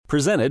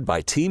Presented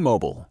by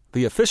T-Mobile,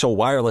 the official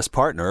wireless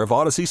partner of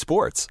Odyssey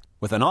Sports.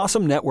 With an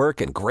awesome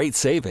network and great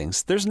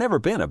savings, there's never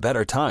been a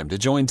better time to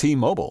join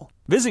T-Mobile.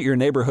 Visit your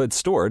neighborhood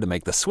store to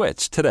make the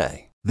switch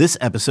today. This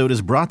episode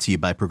is brought to you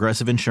by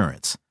Progressive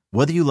Insurance.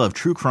 Whether you love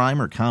true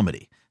crime or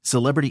comedy,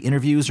 celebrity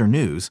interviews or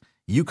news,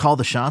 you call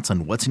the shots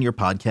on what's in your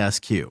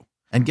podcast queue.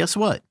 And guess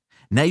what?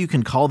 Now you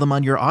can call them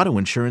on your auto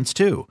insurance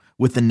too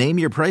with the Name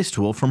Your Price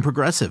tool from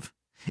Progressive.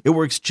 It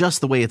works just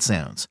the way it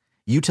sounds.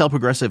 You tell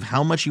Progressive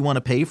how much you want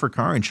to pay for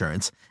car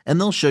insurance, and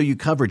they'll show you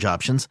coverage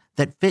options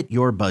that fit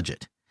your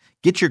budget.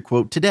 Get your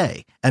quote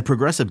today at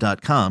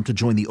Progressive.com to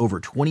join the over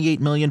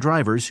 28 million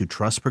drivers who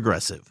trust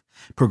Progressive.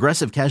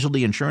 Progressive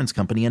Casualty Insurance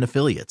Company and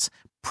Affiliates.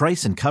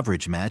 Price and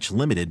coverage match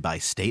limited by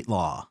state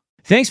law.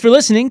 Thanks for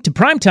listening to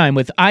Primetime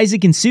with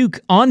Isaac and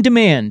Suk on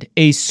Demand,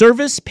 a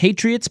Service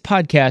Patriots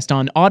podcast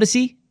on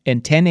Odyssey and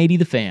 1080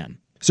 The Fan.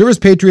 Service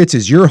Patriots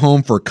is your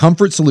home for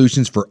comfort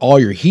solutions for all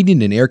your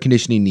heating and air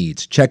conditioning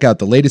needs. Check out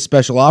the latest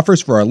special offers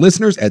for our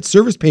listeners at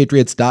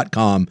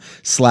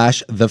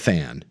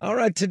servicepatriots.com/thefan. All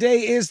right,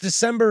 today is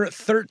December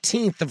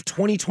 13th of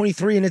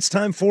 2023, and it's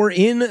time for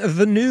In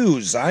the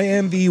News. I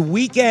am the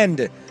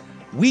weekend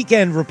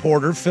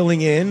reporter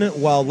filling in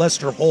while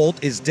Lester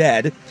Holt is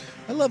dead.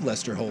 I love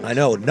Lester Holt. I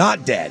know,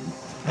 not dead.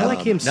 I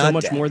like him so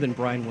much dead. more than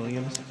Brian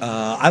Williams.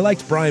 I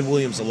liked Brian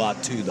Williams a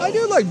lot, too, though. I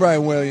do like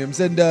Brian Williams,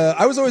 and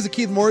I was always a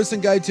Keith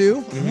Morrison guy,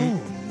 too. Oh,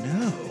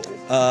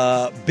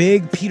 no.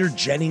 Big Peter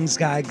Jennings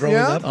guy growing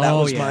up. That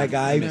was my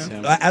guy.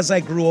 As I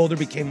grew older,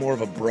 became more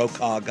of a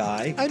Brokaw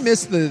guy. I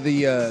miss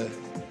the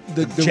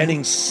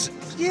Jennings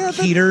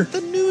heater. The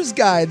news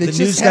guy. The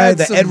news guy,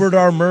 the Edward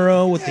R.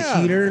 Murrow with the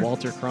heater.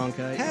 Walter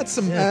Cronkite. Had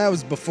some, that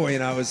was before,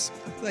 I was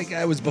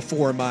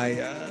before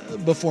my,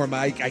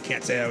 I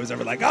can't say I was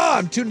ever like,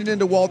 I'm tuning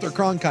into Walter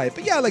Cronkite.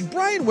 But yeah, like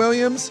Brian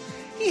Williams,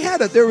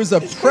 there was a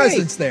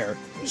presence there.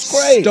 It was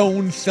great.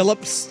 Stone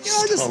Phillips.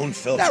 Stone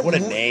Phillips, what a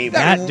name.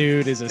 That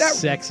dude is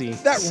sexy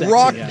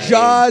rock guy.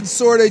 jawed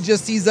sort of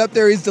he's up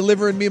there, he's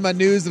delivering me my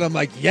news, and I'm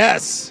like,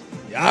 yes.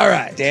 All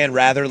right. Dan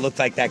Rather looked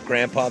like that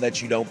grandpa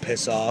that you don't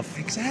piss off.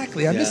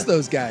 Exactly. I miss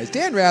those guys.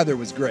 Dan Rather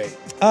was great.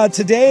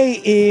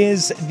 Today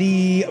is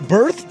the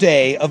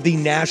birthday of the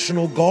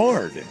National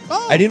Guard.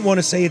 Oh. I didn't want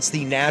to say it's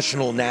the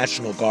National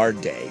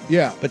Guard Day.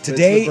 Yeah. But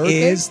today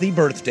is the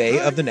birthday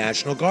of the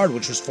National Guard,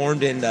 which was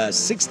formed in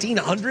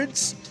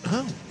 1600s.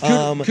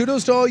 Oh.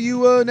 Kudos to all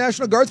you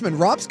National Guardsmen.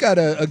 Rob's got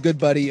a good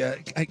buddy,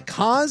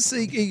 Kaz,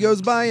 he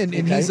goes by, and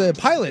he's a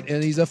pilot,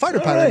 and he's a fighter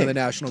pilot in the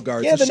National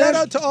Guard. Yeah, so shout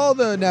out to all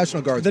the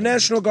National Guards. The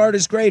National Guard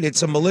is great.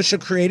 It's a militia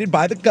created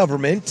by the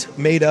government,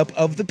 made up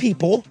of the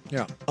people.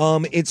 Yeah.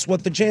 It's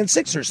what the Jan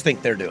Sixers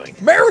think they're doing.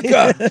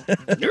 America!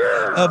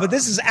 But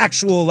this is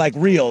actual,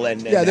 real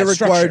and they're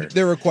structure.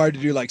 required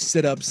to do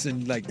sit-ups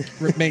and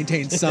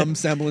maintain some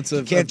semblance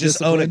of Can't just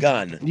discipline. own a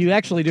gun. You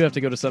actually do have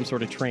to go to some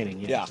sort of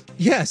training. Yeah.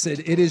 Yes,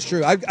 it is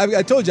true.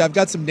 I told you I've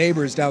got some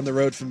neighbors down the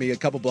road from me, a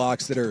couple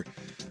blocks, that are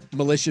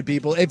militia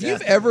people. If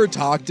you've ever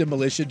talked to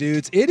militia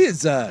dudes, it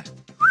is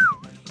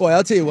boy,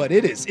 I'll tell you what,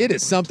 it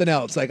is something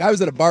else. I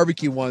was at a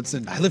barbecue once,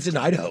 and I lived in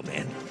Idaho,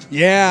 man.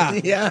 Yeah.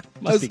 Yeah.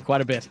 Must be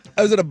quite a bit.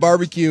 I was at a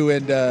barbecue,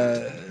 and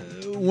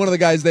one of the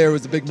guys there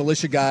was a big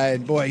militia guy,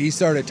 and boy, he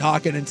started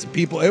talking, and some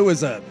people, I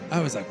was like,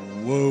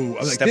 whoa.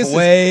 I was Step like,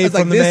 away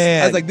from the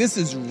man. I was like, this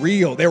is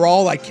real. They were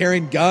all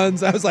carrying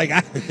guns. I was like,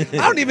 I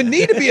don't even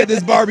need to be at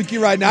this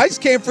barbecue right now. I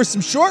just came for some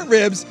short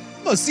ribs.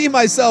 I'm going to see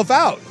myself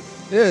out.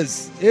 It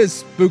is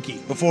spooky.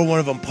 Before one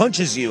of them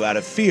punches you out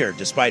of fear,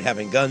 despite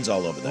having guns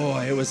all over them.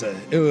 Boy, it was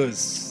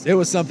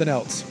something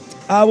else.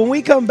 When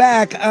we come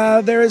back,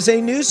 there is a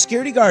new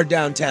security guard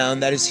downtown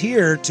that is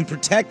here to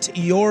protect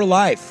your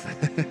life.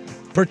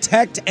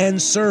 Protect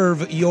and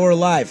serve your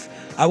life.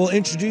 I will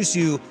introduce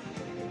you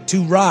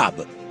to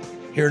Rob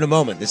here in a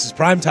moment. This is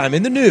Primetime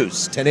in the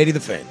News, 1080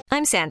 The Fan.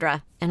 I'm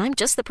Sandra, and I'm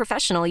just the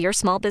professional your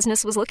small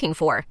business was looking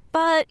for.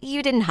 But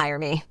you didn't hire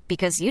me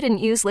because you didn't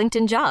use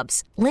LinkedIn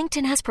Jobs.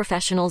 LinkedIn has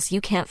professionals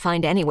you can't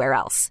find anywhere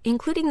else,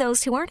 including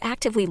those who aren't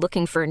actively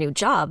looking for a new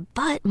job,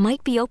 but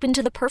might be open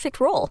to the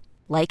perfect role,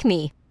 like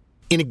me.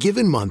 In a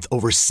given month,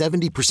 over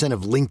 70%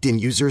 of LinkedIn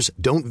users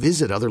don't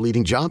visit other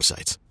leading job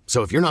sites.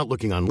 So if you're not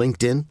looking on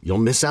LinkedIn, you'll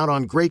miss out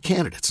on great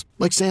candidates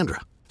like Sandra.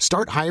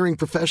 Start hiring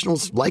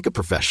professionals like a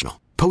professional.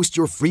 Post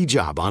your free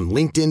job on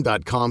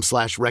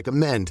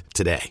linkedin.com/recommend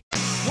today.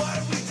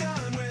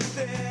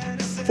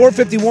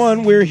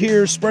 451, we're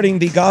here spreading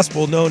the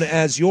gospel known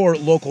as your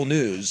local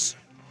news.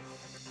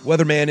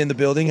 Weatherman in the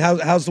building.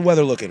 How's the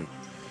weather looking?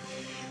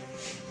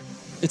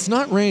 It's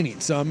not raining,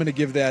 so I'm going to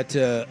give that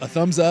a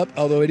thumbs up,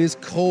 although it is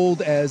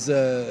cold as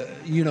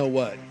you know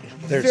what.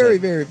 Very,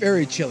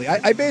 very chilly.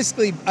 I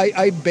basically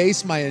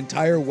base my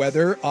entire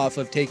weather off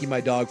of taking my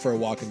dog for a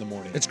walk in the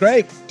morning. It's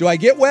great. Do I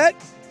get wet?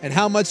 And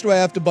how much do I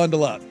have to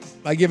bundle up?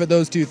 I give it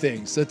those two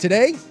things. So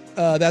today,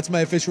 that's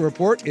my official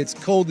report. It's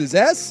cold as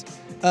S,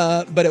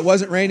 but it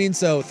wasn't raining,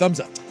 so thumbs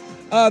up.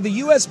 The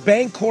U.S.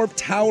 Bancorp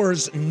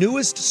Tower's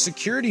newest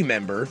security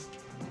member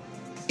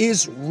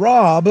is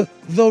Rob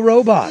the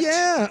Robot.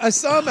 Yeah, I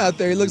saw him out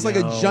there. He looks like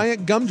a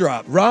giant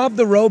gumdrop. Rob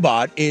the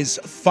Robot is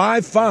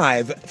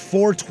 5'5",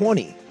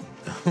 420.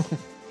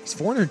 He's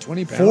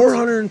 420 pounds.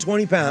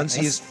 420 pounds.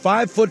 He is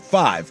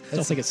 5'5".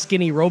 Sounds like a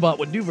skinny robot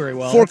would do very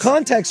well. For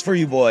context for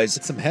you boys,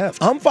 That's some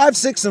heft. I'm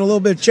 5'6" and a little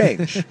bit of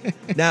change.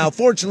 Now,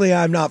 fortunately,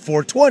 I'm not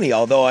 420,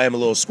 although I am a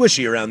little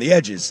squishy around the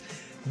edges.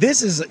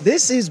 This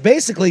is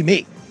basically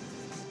me.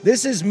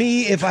 This is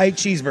me if I ate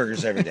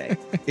cheeseburgers every day.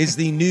 Is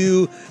the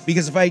new,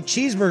 because if I ate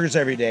cheeseburgers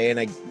every day and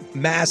I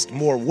massed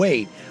more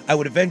weight, I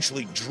would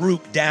eventually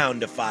droop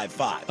down to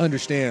 5'5".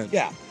 Understand.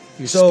 Yeah.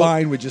 Your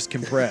spine would just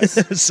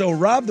compress. So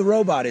Rob the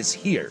Robot is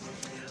here.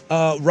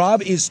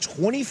 Rob is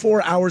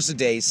 24 hours a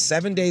day,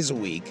 7 days a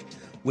week,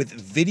 with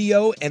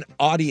video and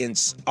audio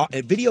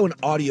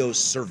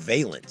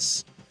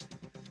surveillance.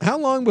 How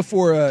long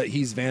before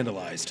he's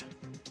vandalized?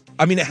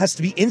 I mean, it has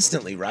to be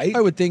instantly, right?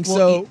 I would think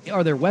so.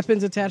 Are there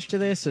weapons attached to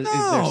this? Is there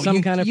No,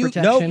 some kind of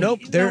protection?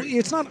 Nope.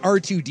 It's not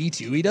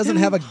R2-D2. He doesn't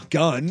have a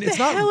gun. It's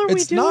not. hell are we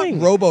It's not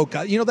doing?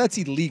 RoboCop. That's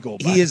illegal.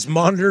 He is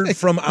monitored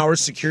from our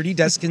security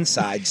desk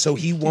inside, so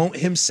he won't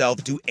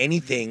himself do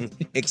anything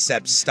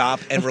except stop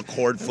and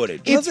record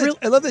footage.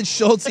 I love that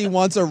Schultze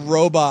wants a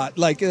robot,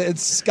 like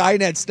it's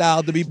Skynet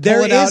style, to be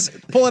There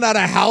pulling out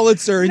a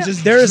howitzer and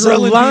just. There is a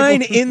drilling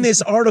line people. in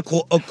this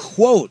article, a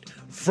quote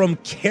from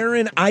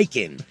Karen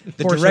Eichen,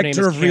 the course her name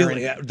director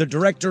is the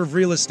director of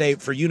real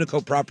estate for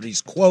Unico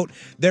Properties. Quote,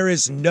 "There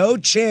is no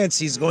chance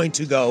he's going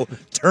to go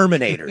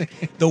Terminator.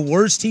 The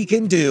worst he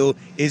can do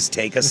is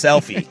take a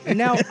selfie."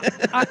 Now,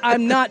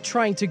 I'm not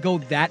trying to go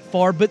that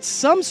far, but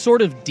some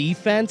sort of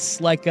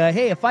defense, like,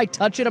 hey, if I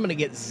touch it, I'm going to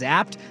get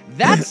zapped.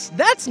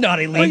 That's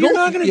not illegal. You're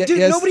not going to do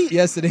nobody.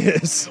 Yes, it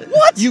is.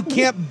 What? You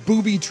can't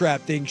booby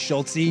trap things,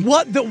 Schultze.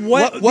 What the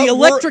What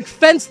electric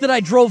fence that I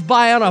drove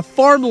by on a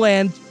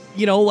farmland,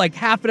 like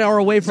half an hour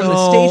away from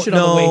the station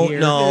on the way here.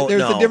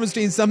 There's a difference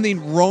between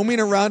something roaming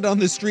around on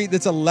the street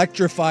that's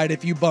electrified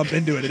if you bump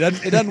into it.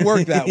 It doesn't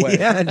work that way.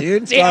 Yeah,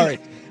 dude. Sorry.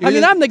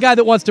 I'm the guy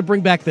that wants to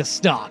bring back the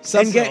stock.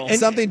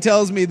 Something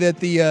tells me that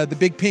the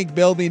big pink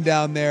building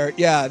down there,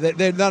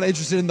 they're not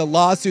interested in the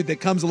lawsuit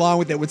that comes along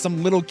with it when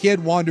some little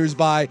kid wanders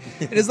by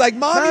and is like,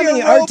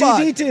 Mommy, a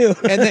robot.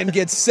 R2-D2. And then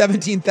gets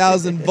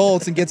 17,000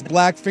 volts and gets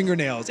black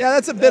fingernails. Yeah,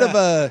 that's a bit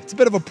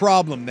of a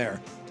problem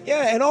there.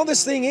 Yeah, and all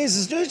this thing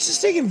is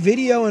just taking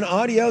video and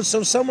audio,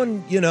 so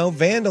someone,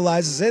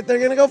 vandalizes it, they're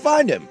going to go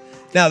find him.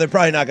 Now, they're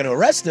probably not going to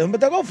arrest him, but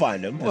they'll go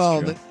find him.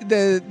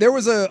 There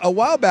was a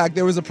while back,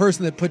 there was a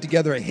person that put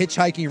together a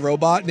hitchhiking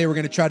robot, and they were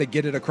going to try to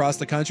get it across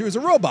the country. It was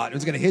a robot. It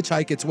was going to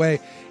hitchhike its way.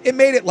 It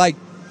made it like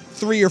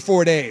 3 or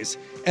 4 days,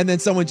 and then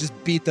someone just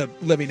beat the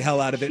living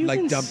hell out of it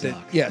and dumped it.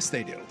 Yes,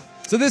 they do.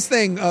 So this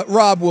thing,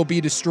 Rob, will be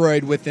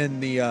destroyed within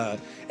the... and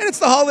it's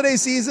the holiday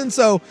season,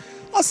 so...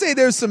 I'll say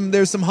there's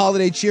some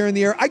holiday cheer in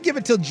the air. I give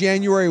it till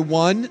January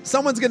 1.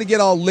 Someone's going to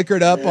get all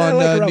liquored up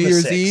on New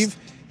Year's 6th. Eve.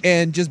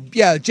 And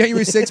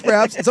January 6th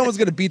perhaps. Someone's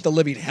going to beat the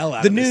living hell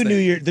out of this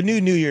thing. The new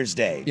New Year's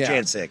Day,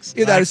 Jan 6th.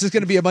 Yeah, there's just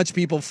going to be a bunch of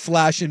people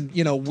flashing,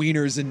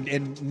 wieners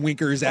and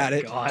winkers at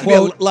it.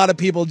 Quote, a lot of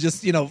people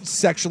just,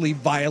 sexually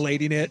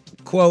violating it.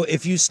 Quote,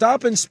 "If you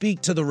stop and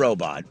speak to the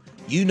robot,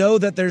 you know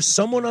that there's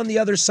someone on the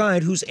other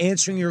side who's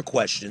answering your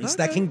questions,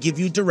 that can give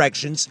you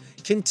directions,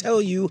 can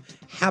tell you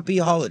happy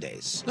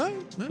holidays."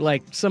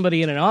 Like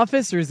somebody in an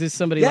office, or is this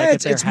somebody like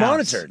at their it's house?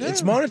 monitored.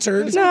 It's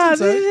monitored. No,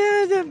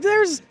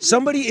 there's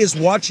Somebody is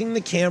watching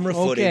the camera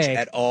footage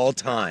at all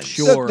times.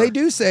 Sure. So they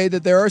do say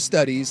that there are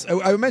studies.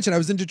 I mentioned I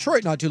was in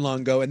Detroit not too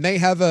long ago, and they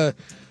have a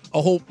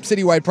whole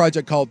citywide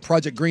project called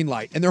Project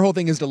Greenlight, and their whole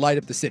thing is to light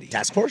up the city.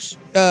 Task Force?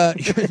 No,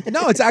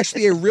 it's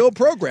actually a real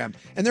program,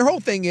 and their whole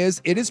thing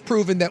is it is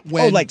proven that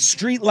when like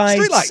street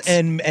lights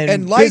and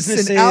lights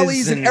businesses and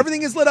alleys and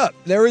everything is lit up.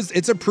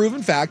 It's a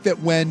proven fact that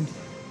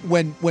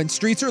when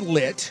streets are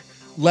lit,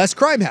 less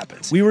crime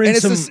happens.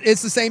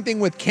 It's the same thing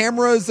with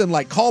cameras and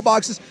like call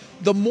boxes.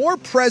 The more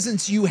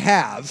presence you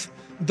have,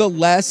 the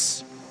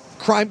less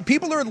crime.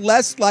 People are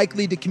less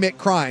likely to commit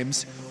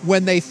crimes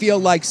when they feel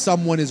like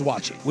someone is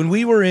watching. When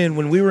we were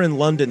in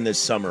London this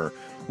summer,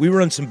 we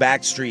were on some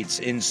back streets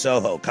in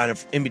Soho, kind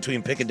of in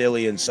between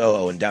Piccadilly and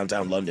Soho in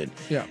downtown London.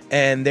 Yeah.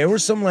 And there were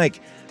some like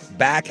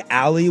back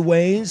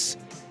alleyways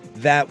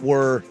that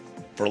were,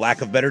 for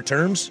lack of better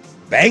terms,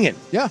 banging.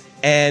 Yeah.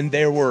 And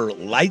there were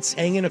lights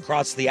hanging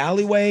across the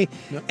alleyway.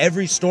 Yep.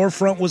 Every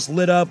storefront was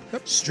lit up,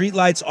 street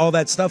lights, all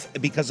that stuff,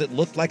 because it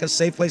looked like a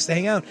safe place to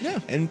hang out. Yeah.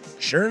 And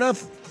sure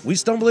enough, we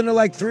stumbled into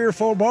like 3 or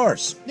 4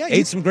 bars. Yeah,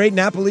 ate some great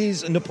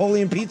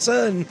Napoleon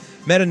pizza and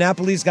met a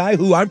Napoli's guy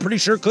who I'm pretty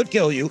sure could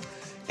kill you.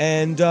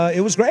 And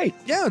it was great.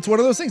 Yeah, it's one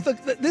of those things.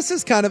 Look, this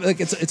is kind of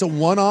like it's a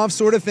one-off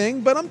sort of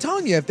thing. But I'm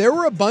telling you, if there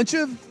were a bunch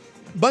of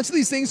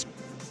these things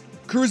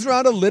cruising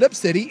around a lit up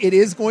city, it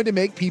is going to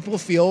make people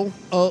feel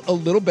a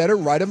little better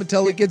right up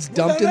until it gets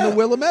dumped in the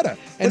Willamette.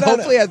 And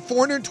hopefully at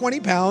 420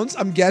 pounds,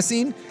 I'm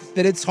guessing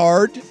that it's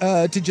hard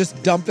to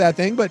just dump that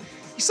thing. But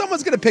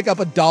someone's going to pick up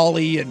a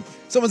dolly and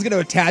someone's going to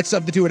attach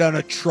something to it on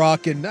a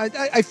truck, and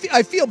I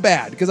feel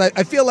bad because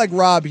I feel like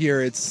Rob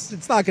here. It's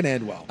not going to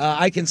end well.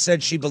 Eichen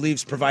said she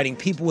believes providing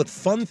people with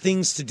fun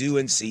things to do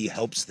and see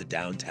helps the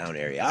downtown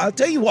area. I'll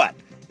tell you what.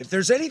 If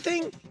there's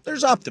anything,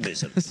 there's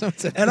optimism.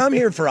 And I'm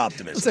here for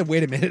optimism. Said,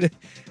 wait a minute.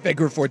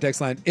 Vancouver Ford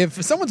text line.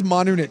 If someone's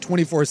monitoring it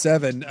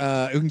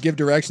 24/7 who can give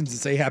directions and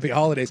say happy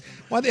holidays,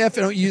 why the F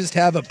don't you just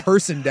have a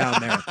person down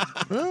there?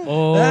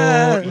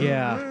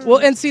 Yeah. Well,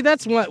 and see,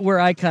 that's where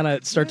I kind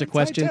of start to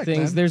question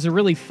things. Man. There's a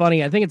really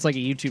funny, I think it's like a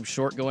YouTube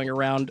short going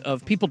around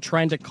of people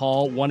trying to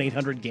call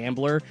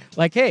 1-800-GAMBLER.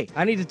 Like, hey,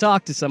 I need to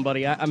talk to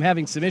somebody. I'm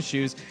having some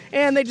issues.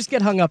 And they just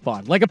get hung up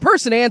on. Like a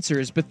person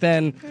answers, but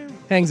then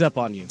hangs up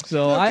on you.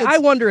 So I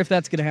wonder if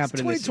that's going to happen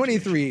in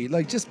 2023.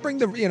 Like, just bring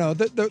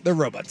the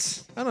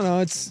robots. I don't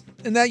know.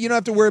 And that you don't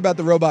have to worry about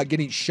the robot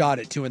getting shot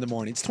at 2 a.m.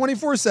 It's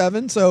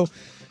 24/7. So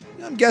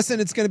I'm guessing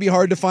it's going to be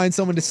hard to find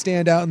someone to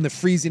stand out in the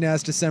freezing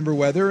ass December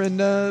weather and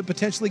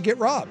potentially get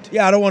robbed.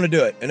 Yeah, I don't want to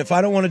do it. And if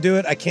I don't want to do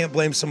it, I can't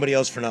blame somebody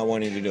else for not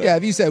wanting to do it. Yeah,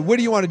 if you said, what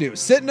do you want to do?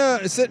 Sit in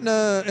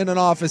an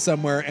office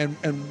somewhere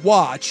and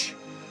watch,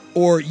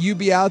 or you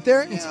be out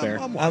there? That's fair.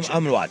 I'm going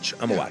to watch.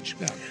 I'm going to watch.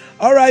 Yeah.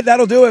 All right,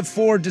 that'll do it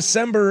for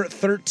December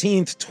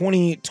 13th,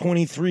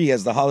 2023.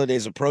 As the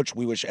holidays approach,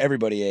 we wish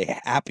everybody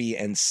a happy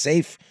and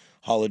safe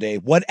holiday,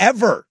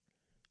 whatever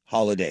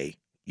holiday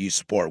you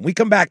support. When we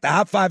come back, the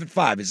Hot 5 at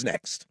 5 is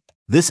next.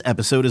 This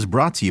episode is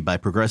brought to you by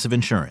Progressive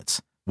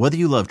Insurance. Whether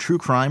you love true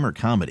crime or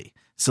comedy,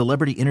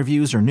 celebrity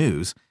interviews or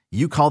news,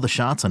 you call the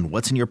shots on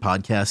what's in your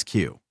podcast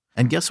queue.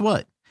 And guess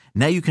what?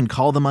 Now you can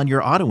call them on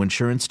your auto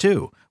insurance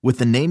too with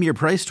the Name Your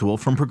Price tool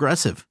from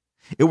Progressive.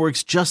 It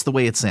works just the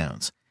way it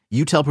sounds.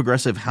 You tell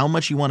Progressive how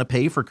much you want to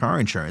pay for car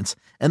insurance,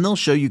 and they'll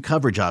show you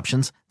coverage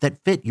options that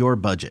fit your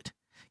budget.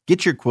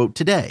 Get your quote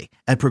today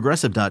at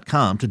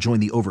Progressive.com to join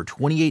the over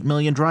 28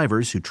 million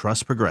drivers who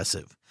trust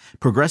Progressive.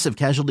 Progressive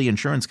Casualty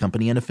Insurance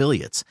Company and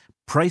Affiliates.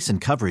 Price and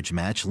coverage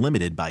match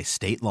limited by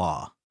state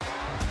law.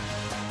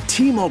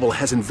 T-Mobile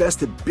has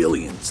invested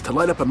billions to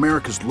light up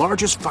America's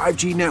largest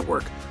 5G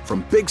network,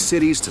 from big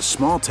cities to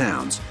small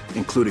towns,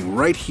 including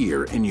right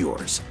here in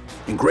yours.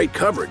 And great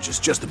coverage is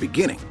just the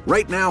beginning.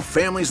 Right now,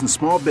 families and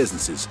small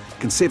businesses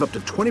can save up to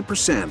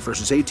 20%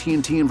 versus AT&T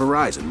and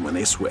Verizon when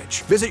they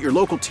switch. Visit your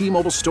local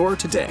T-Mobile store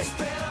today.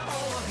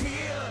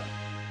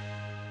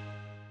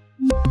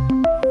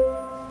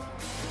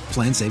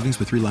 Plan savings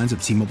with 3 lines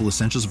of T-Mobile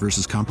Essentials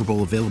versus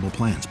comparable available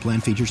plans.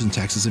 Plan features and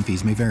taxes and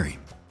fees may vary.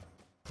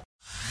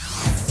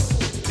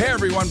 Hey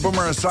everyone,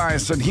 Boomer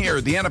Esiason here.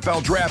 The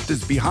NFL Draft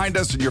is behind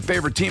us and your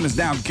favorite team is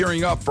now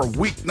gearing up for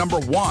week number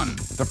 1.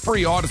 The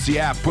free Odyssey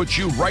app puts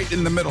you right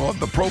in the middle of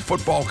the pro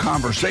football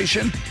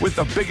conversation with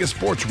the biggest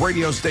sports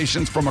radio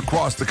stations from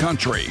across the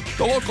country.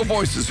 The local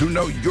voices who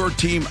know your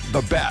team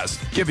the best,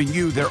 giving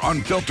you their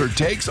unfiltered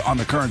takes on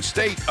the current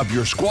state of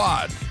your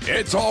squad.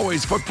 It's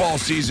always football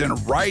season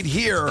right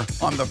here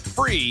on the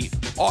free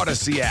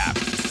Odyssey app.